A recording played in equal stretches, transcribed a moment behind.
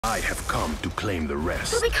I have come to claim the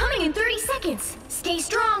rest. They'll be coming in 30 seconds. Stay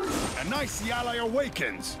strong. And I see ally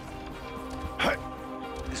awakens.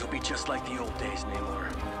 This'll be just like the old days,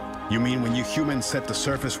 Namor. You mean when you humans set the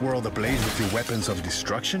surface world ablaze with your weapons of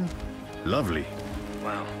destruction? Lovely.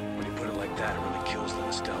 Wow, when you put it like that, it really kills the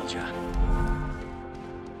nostalgia.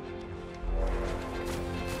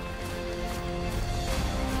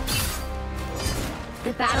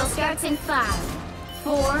 The battle starts in 5,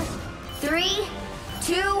 4, 3,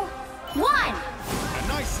 2, 1!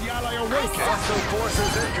 And I see ally awakens. Hostile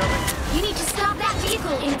forces incoming. You need to stop that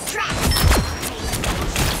vehicle in its tracks.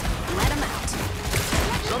 Let him out.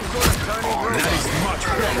 Some sort of tiny robot. That is much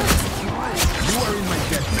better. You are in my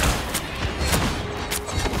debt now.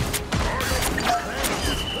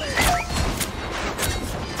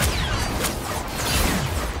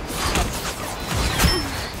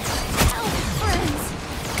 Help, friends.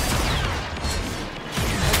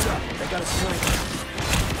 Heads up, they got a sniper.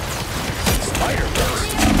 Spider-Verse.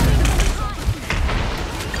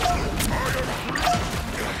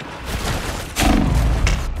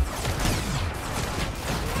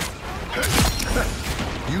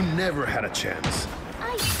 You never had a chance.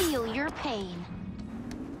 I feel your pain.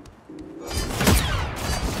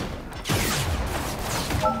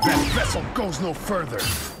 That vessel goes no further.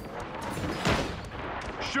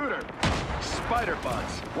 Shooter! Spider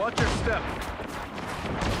bots, watch your step.